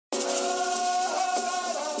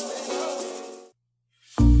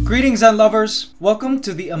Greetings ant lovers! Welcome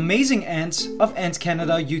to the amazing ants of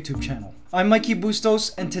AntsCanada YouTube channel. I'm Mikey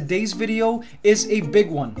Bustos and today's video is a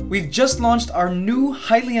big one. We've just launched our new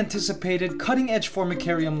highly anticipated cutting edge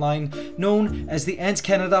formicarium line known as the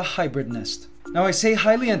AntsCanada Hybrid Nest. Now I say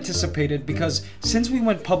highly anticipated because since we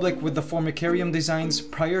went public with the formicarium designs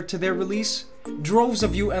prior to their release, droves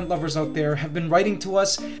of you ant lovers out there have been writing to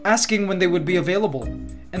us asking when they would be available.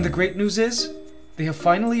 And the great news is, they have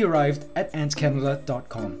finally arrived at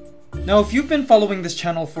AntsCanada.com. Now if you've been following this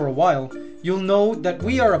channel for a while, you'll know that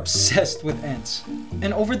we are obsessed with ants.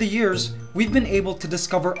 And over the years, we've been able to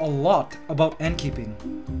discover a lot about ant keeping.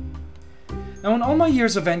 Now in all my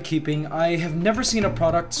years of ant keeping, I have never seen a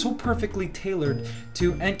product so perfectly tailored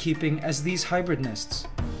to ant keeping as these hybrid nests.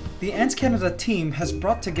 The AntsCanada team has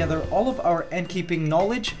brought together all of our ant keeping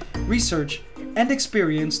knowledge, research, and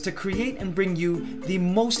experience to create and bring you the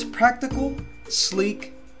most practical,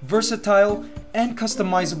 sleek, versatile, and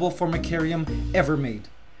customizable formicarium ever made.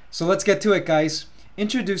 So let's get to it, guys.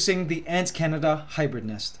 Introducing the AntsCanada Hybrid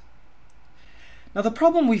Nest. Now the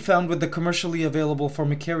problem we found with the commercially available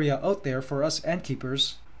formicaria out there for us ant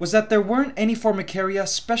keepers was that there weren't any formicaria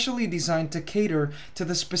specially designed to cater to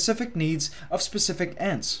the specific needs of specific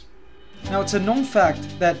ants. Now it's a known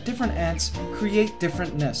fact that different ants create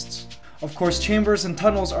different nests. Of course, chambers and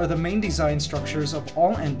tunnels are the main design structures of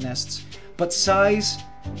all ant nests, but size,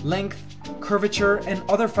 length, curvature, and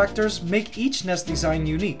other factors make each nest design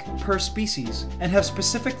unique per species and have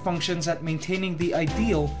specific functions at maintaining the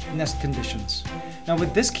ideal nest conditions. Now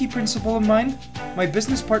with this key principle in mind, my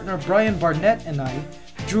business partner Brian Barnett and I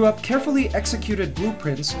drew up carefully executed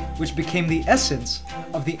blueprints which became the essence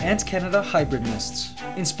of the AntsCanada Hybrid Nests,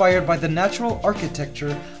 inspired by the natural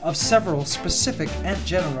architecture of several specific ant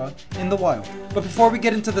genera in the wild. But before we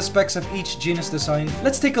get into the specs of each genus design,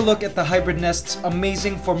 let's take a look at the hybrid nest's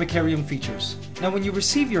amazing formicarium features. Now when you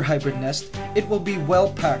receive your hybrid nest, it will be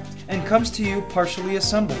well packed and comes to you partially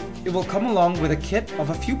assembled. It will come along with a kit of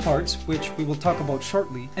a few parts, which we will talk about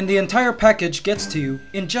shortly, and the entire package gets to you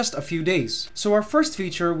in just a few days. So our first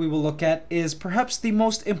feature we will look at is perhaps the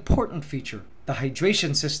most important feature, the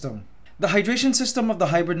hydration system. The hydration system of the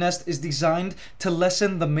hybrid nest is designed to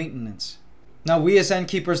lessen the maintenance. Now we as ant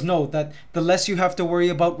keepers know that the less you have to worry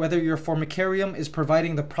about whether your formicarium is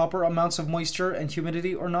providing the proper amounts of moisture and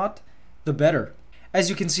humidity or not, the better. As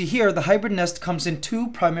you can see here, the hybrid nest comes in two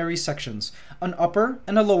primary sections, an upper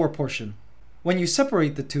and a lower portion. When you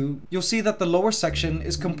separate the two, you'll see that the lower section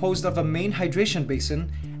is composed of a main hydration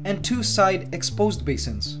basin and two side exposed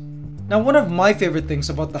basins. Now one of my favorite things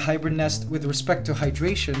about the hybrid nest with respect to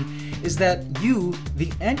hydration is that you,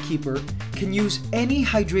 the ant keeper, can use any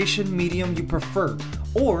hydration medium you prefer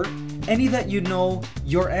or any that you know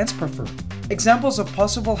your ants prefer. Examples of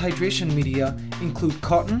possible hydration media include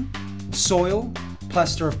cotton, soil,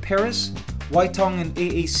 plaster of Paris, white tongue and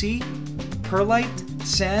AAC, perlite,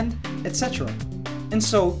 sand, etc. And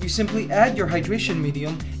so you simply add your hydration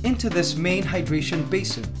medium into this main hydration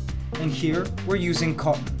basin. And here we're using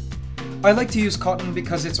cotton. I like to use cotton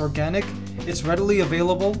because it's organic, it's readily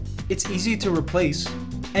available, it's easy to replace,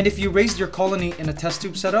 and if you raised your colony in a test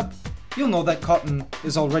tube setup, you'll know that cotton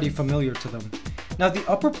is already familiar to them. Now the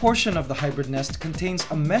upper portion of the hybrid nest contains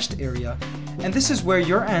a meshed area, and this is where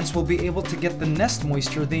your ants will be able to get the nest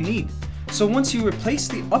moisture they need. So once you replace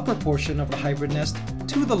the upper portion of the hybrid nest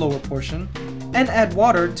to the lower portion, and add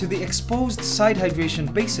water to the exposed side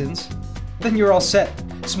hydration basins, then you're all set.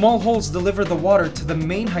 Small holes deliver the water to the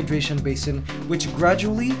main hydration basin, which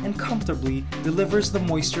gradually and comfortably delivers the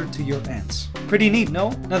moisture to your ants. Pretty neat, no?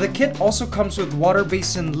 Now the kit also comes with water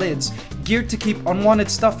basin lids geared to keep unwanted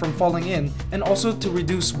stuff from falling in and also to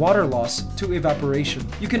reduce water loss to evaporation.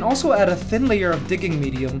 You can also add a thin layer of digging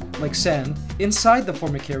medium, like sand, inside the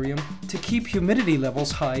formicarium to keep humidity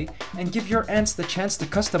levels high and give your ants the chance to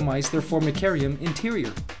customize their formicarium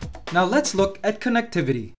interior. Now let's look at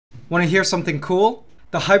connectivity. Want to hear something cool?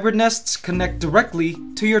 The hybrid nests connect directly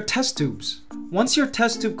to your test tubes. Once your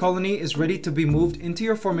test tube colony is ready to be moved into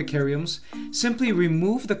your formicariums, simply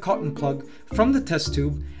remove the cotton plug from the test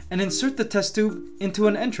tube and insert the test tube into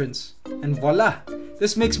an entrance. And voila!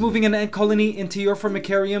 This makes moving an ant colony into your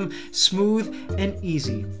formicarium smooth and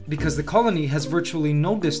easy because the colony has virtually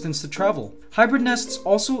no distance to travel. Hybrid nests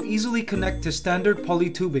also easily connect to standard poly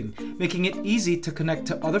tubing, making it easy to connect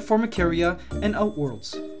to other formicaria and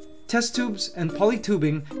outworlds. Test tubes and poly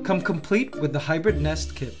tubing come complete with the hybrid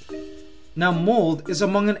nest kit. Now mold is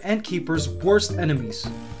among an ant keeper's worst enemies.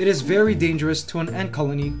 It is very dangerous to an ant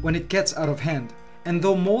colony when it gets out of hand. And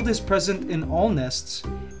though mold is present in all nests,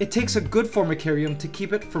 it takes a good formicarium to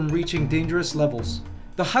keep it from reaching dangerous levels.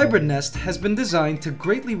 The hybrid nest has been designed to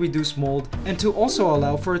greatly reduce mold and to also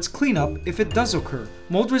allow for its cleanup if it does occur.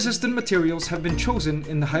 Mold-resistant materials have been chosen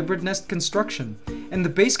in the hybrid nest construction, and the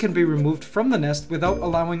base can be removed from the nest without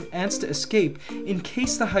allowing ants to escape in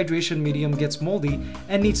case the hydration medium gets moldy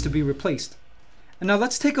and needs to be replaced. And now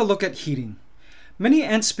let's take a look at heating. Many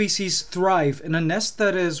ant species thrive in a nest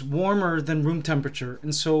that is warmer than room temperature,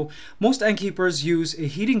 and so most ant keepers use a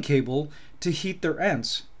heating cable to heat their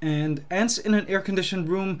ants. And ants in an air-conditioned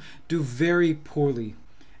room do very poorly.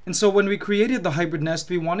 And so when we created the hybrid nest,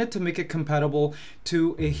 we wanted to make it compatible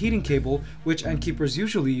to a heating cable, which ant keepers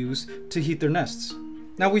usually use to heat their nests.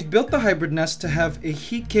 Now we've built the hybrid nest to have a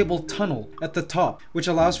heat cable tunnel at the top, which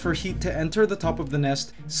allows for heat to enter the top of the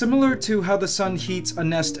nest, similar to how the sun heats a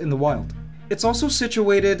nest in the wild. It's also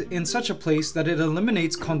situated in such a place that it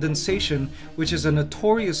eliminates condensation, which is a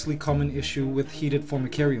notoriously common issue with heated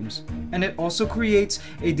formicariums. And it also creates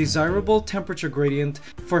a desirable temperature gradient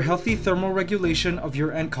for healthy thermal regulation of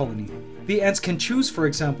your ant colony. The ants can choose, for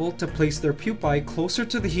example, to place their pupae closer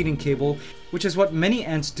to the heating cable, which is what many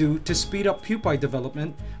ants do to speed up pupae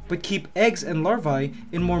development, but keep eggs and larvae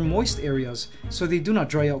in more moist areas so they do not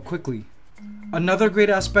dry out quickly. Another great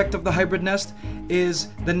aspect of the hybrid nest is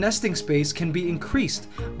the nesting space can be increased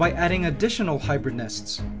by adding additional hybrid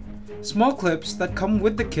nests. Small clips that come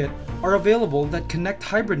with the kit are available that connect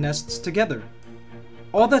hybrid nests together.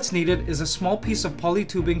 All that's needed is a small piece of poly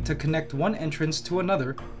tubing to connect one entrance to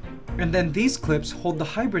another, and then these clips hold the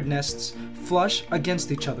hybrid nests flush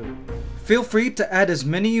against each other. Feel free to add as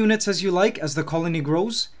many units as you like as the colony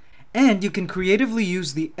grows, and you can creatively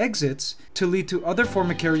use the exits to lead to other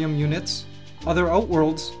formicarium units, other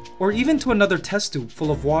outworlds, or even to another test tube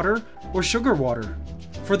full of water or sugar water.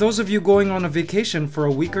 For those of you going on a vacation for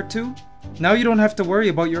a week or two, now you don't have to worry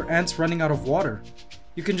about your ants running out of water.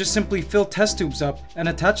 You can just simply fill test tubes up and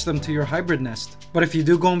attach them to your hybrid nest. But if you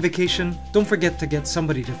do go on vacation, don't forget to get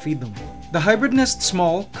somebody to feed them. The hybrid nest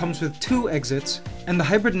small comes with 2 exits, and the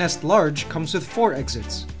hybrid nest large comes with 4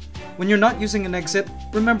 exits. When you're not using an exit,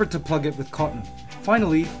 remember to plug it with cotton.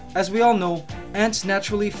 Finally, as we all know, ants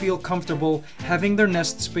naturally feel comfortable having their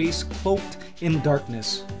nest space cloaked in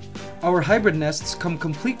darkness. Our hybrid nests come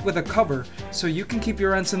complete with a cover so you can keep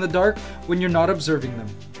your ants in the dark when you're not observing them.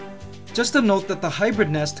 Just a note that the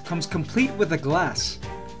hybrid nest comes complete with a glass,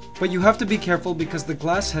 but you have to be careful because the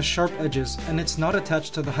glass has sharp edges and it's not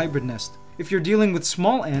attached to the hybrid nest. If you're dealing with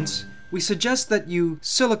small ants, we suggest that you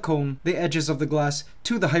silicone the edges of the glass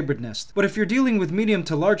to the hybrid nest. But if you're dealing with medium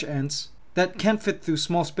to large ants that can't fit through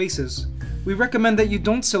small spaces, we recommend that you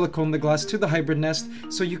don't silicone the glass to the hybrid nest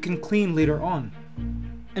so you can clean later on.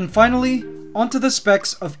 And finally, onto the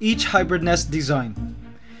specs of each hybrid nest design.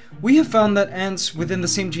 We have found that ants within the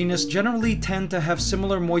same genus generally tend to have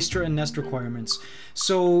similar moisture and nest requirements,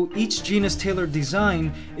 so each genus-tailored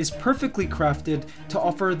design is perfectly crafted to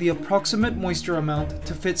offer the approximate moisture amount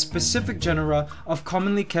to fit specific genera of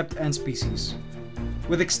commonly kept ant species.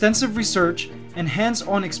 With extensive research and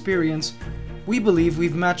hands-on experience, we believe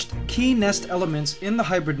we've matched key nest elements in the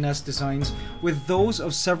hybrid nest designs with those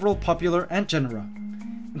of several popular ant genera.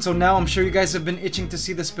 And so now I'm sure you guys have been itching to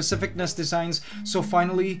see the specific nest designs, so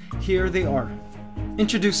finally, here they are.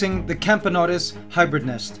 Introducing the Camponotus hybrid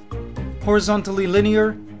nest. Horizontally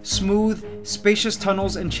linear, smooth, spacious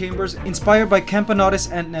tunnels and chambers inspired by Camponotus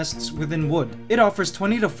ant nests within wood. It offers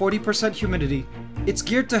 20 to 40% humidity. It's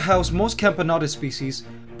geared to house most Camponotus species,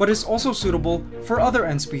 but is also suitable for other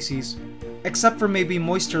ant species, except for maybe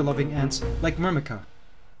moisture-loving ants like Myrmica.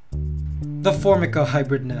 The Formica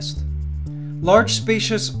hybrid nest. Large,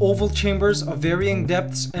 spacious, oval chambers of varying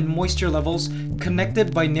depths and moisture levels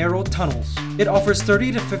connected by narrow tunnels. It offers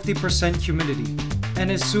 30 to 50% humidity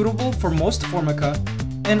and is suitable for most Formica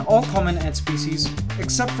and all common ant species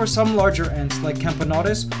except for some larger ants like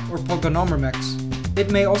Camponotus or Pogonomyrmex.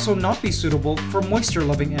 It may also not be suitable for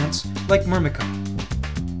moisture-loving ants like Myrmica.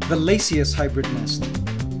 The Lasius hybrid nest.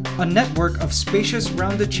 A network of spacious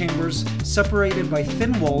rounded chambers separated by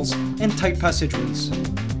thin walls and tight passageways.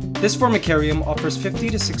 This formicarium offers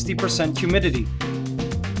 50 to 60% humidity.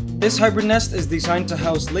 This hybrid nest is designed to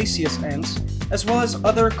house Lasius ants, as well as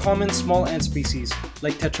other common small ant species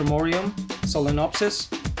like Tetramorium, Solenopsis,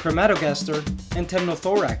 Chromatogaster, and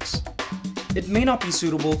Temnothorax. It may not be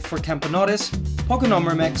suitable for Camponotus,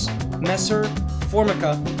 Pogonomyrmex, Messer,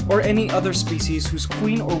 Formica, or any other species whose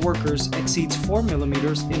queen or workers exceeds 4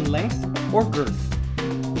 mm in length or girth.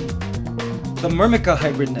 The Myrmica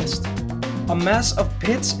hybrid nest. A mass of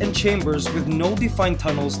pits and chambers with no defined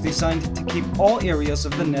tunnels designed to keep all areas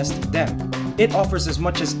of the nest damp. It offers as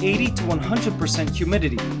much as 80 to 100%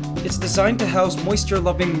 humidity. It's designed to house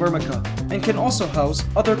moisture-loving Myrmica, and can also house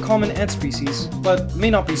other common ant species, but may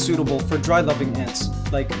not be suitable for dry-loving ants,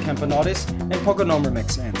 like Camponotus and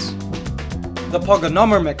Pogonomyrmex ants. The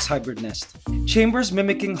Pogonomyrmex hybrid nest. Chambers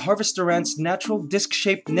mimicking harvester ants' natural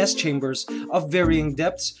disc-shaped nest chambers of varying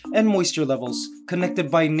depths and moisture levels,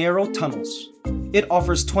 connected by narrow tunnels. It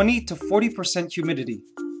offers 20 to 40% humidity.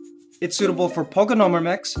 It's suitable for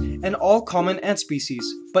Pogonomyrmex and all common ant species,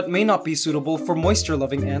 but may not be suitable for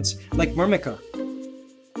moisture-loving ants like Myrmica.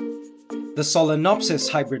 The Solenopsis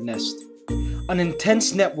hybrid nest. An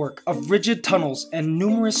intense network of rigid tunnels and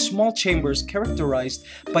numerous small chambers characterized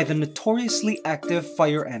by the notoriously active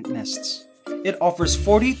fire ant nests. It offers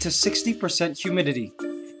 40 to 60% humidity.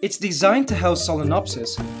 It's designed to house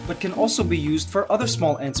Solenopsis, but can also be used for other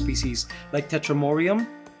small ant species like Tetramorium,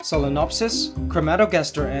 Solenopsis,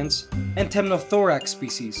 Chromatogaster ants, and Temnothorax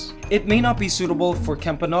species. It may not be suitable for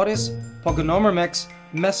Camponotus, Pogonomyrmex,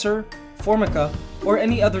 Messer, Formica, or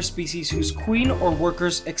any other species whose queen or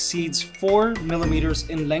workers exceeds 4 mm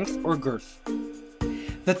in length or girth.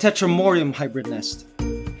 The Tetramorium hybrid nest.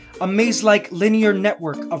 A maze-like linear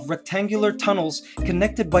network of rectangular tunnels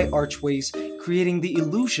connected by archways, creating the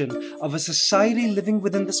illusion of a society living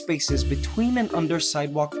within the spaces between and under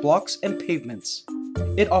sidewalk blocks and pavements.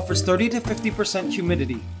 It offers 30 to 50%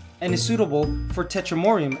 humidity and is suitable for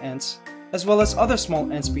Tetramorium ants, as well as other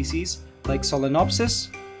small ant species like Solenopsis,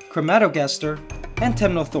 Chromatogaster, and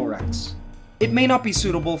Temnothorax. It may not be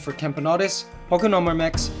suitable for Camponotus,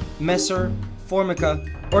 Pogonomyrmex, Messer, Formica,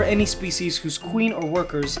 or any species whose queen or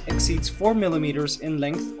workers exceeds 4 mm in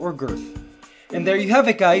length or girth. And there you have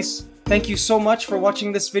it, guys! Thank you so much for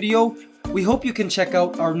watching this video. We hope you can check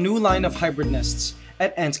out our new line of hybrid nests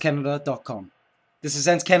at AntsCanada.com. This is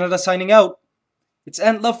AntsCanada signing out. It's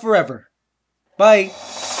Ant Love Forever. Bye!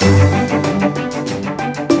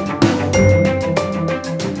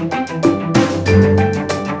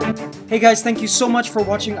 Hey guys, thank you so much for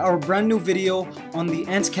watching our brand new video on the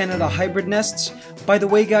AntsCanada hybrid nests. By the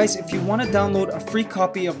way guys, if you want to download a free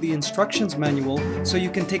copy of the instructions manual so you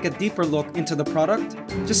can take a deeper look into the product,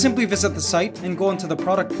 just simply visit the site and go into the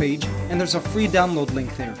product page, and there's a free download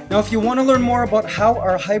link there. Now if you want to learn more about how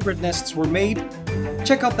our hybrid nests were made,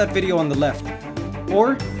 check out that video on the left.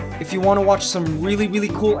 Or, if you want to watch some really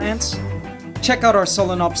cool ants, check out our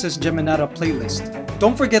Solenopsis geminata playlist.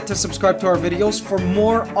 Don't forget to subscribe to our videos for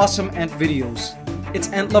more awesome ant videos. It's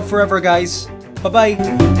Ant Love Forever, guys.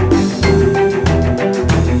 Bye-bye.